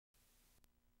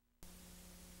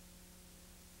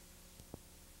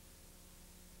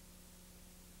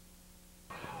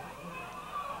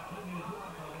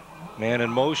Man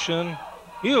in motion.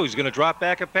 He's going to drop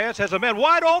back a pass. Has a man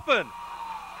wide open.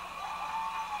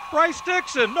 Bryce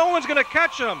Dixon. No one's going to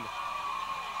catch him.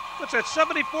 What's that,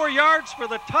 74 yards for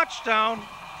the touchdown?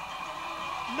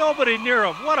 Nobody near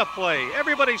him. What a play.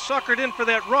 Everybody suckered in for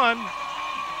that run.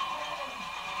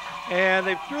 And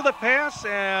they threw the pass,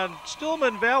 and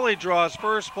Stillman Valley draws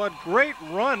first blood. Great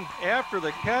run after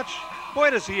the catch.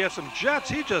 Boy, does he have some jets.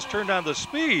 He just turned on the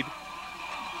speed.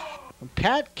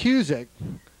 Pat Cusick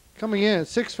coming in at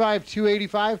 6'5",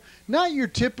 285. Not your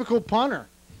typical punter.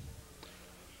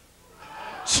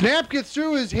 Snap gets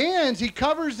through his hands. He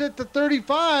covers at the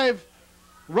 35,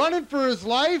 running for his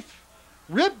life.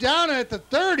 Ripped down at the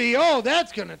 30. Oh,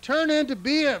 that's going to turn into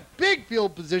be a big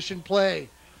field position play.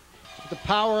 The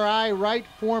power I right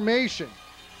formation.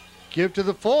 Give to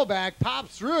the fullback,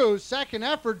 pops through, second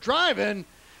effort driving,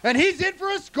 and he's in for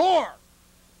a score.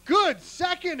 Good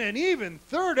second and even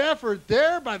third effort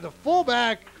there by the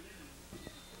fullback.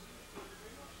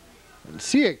 And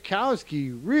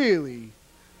Siakowski really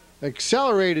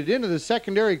accelerated into the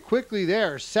secondary quickly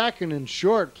there. Second and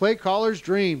short, play caller's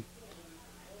dream.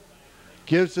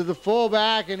 Gives to the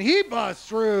fullback, and he busts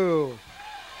through.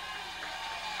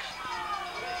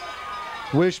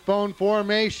 Wishbone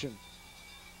formation.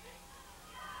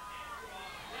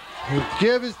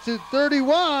 Give is to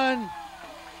 31.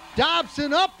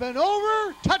 Dobson up and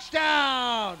over.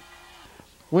 Touchdown.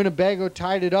 Winnebago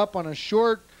tied it up on a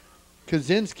short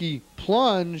Kaczynski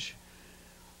plunge.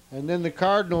 And then the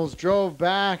Cardinals drove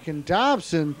back and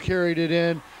Dobson carried it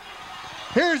in.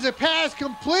 Here's a pass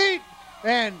complete.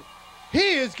 And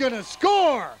he is going to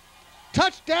score.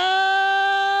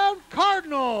 Touchdown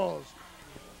Cardinals.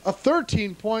 A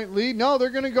 13-point lead. No, they're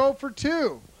going to go for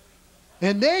 2.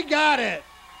 And they got it.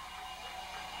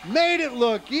 Made it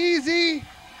look easy.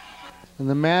 And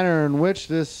the manner in which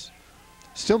this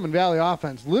Stillman Valley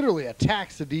offense literally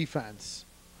attacks the defense.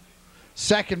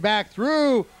 Second back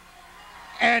through.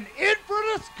 And in for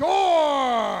the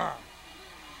score.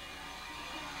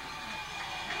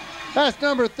 That's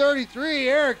number 33,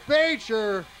 Eric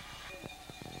Bacher.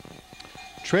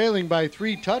 Trailing by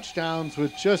 3 touchdowns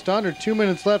with just under 2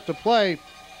 minutes left to play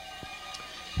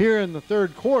here in the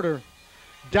third quarter.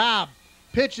 Dobb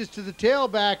pitches to the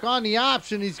tailback on the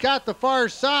option. He's got the far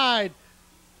side.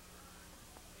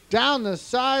 Down the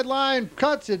sideline,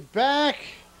 cuts it back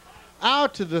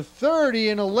out to the 30,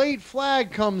 and a late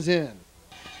flag comes in.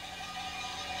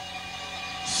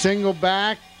 Single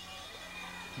back.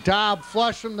 Dobb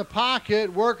flush from the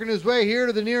pocket, working his way here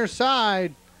to the near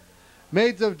side.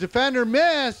 Made the defender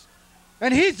miss,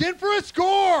 and he's in for a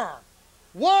score.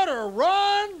 What a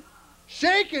run.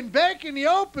 Shake and bake in the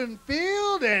open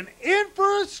field, and in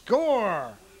for a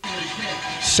score.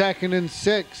 2nd and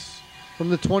 6 from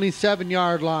the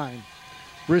 27-yard line.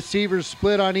 Receivers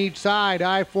split on each side.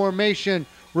 I formation,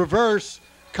 reverse,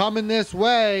 coming this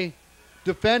way.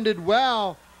 Defended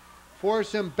well.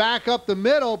 Force him back up the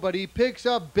middle, but he picks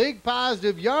up big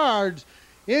positive yards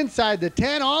inside the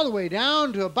 10 all the way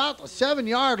down to about the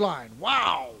 7-yard line.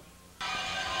 Wow.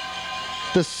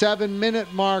 The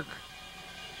 7-minute mark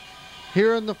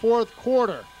here in the fourth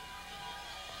quarter.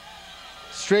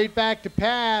 Straight back to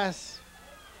pass.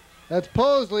 That's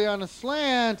Posley on a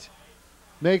slant.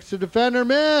 Makes the defender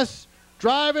miss.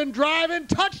 Driving,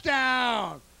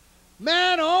 touchdown.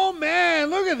 Man, oh man,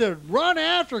 look at the run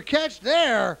after catch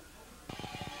there.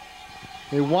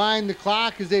 They wind the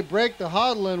clock as they break the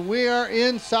huddle, and we are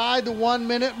inside the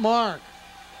 1-minute mark.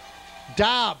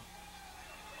 Dobb,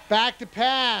 back to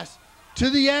pass, to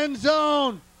the end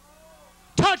zone.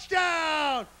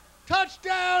 Touchdown!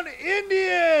 Touchdown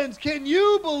Indians! Can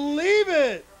you believe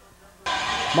it?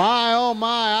 My, oh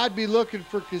my, I'd be looking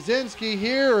for Kaczynski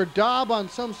here or Dobb on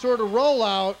some sort of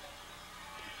rollout.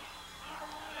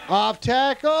 Off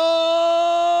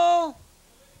tackle!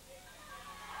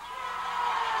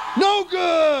 No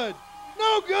good!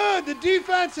 No good! The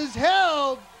defense is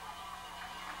held.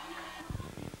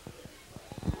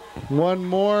 One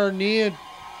more needed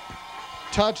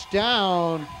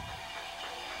touchdown.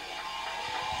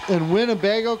 And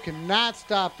Winnebago cannot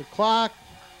stop the clock.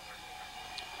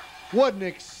 What an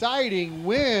exciting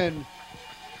win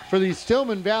for the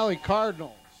Stillman Valley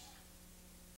Cardinals.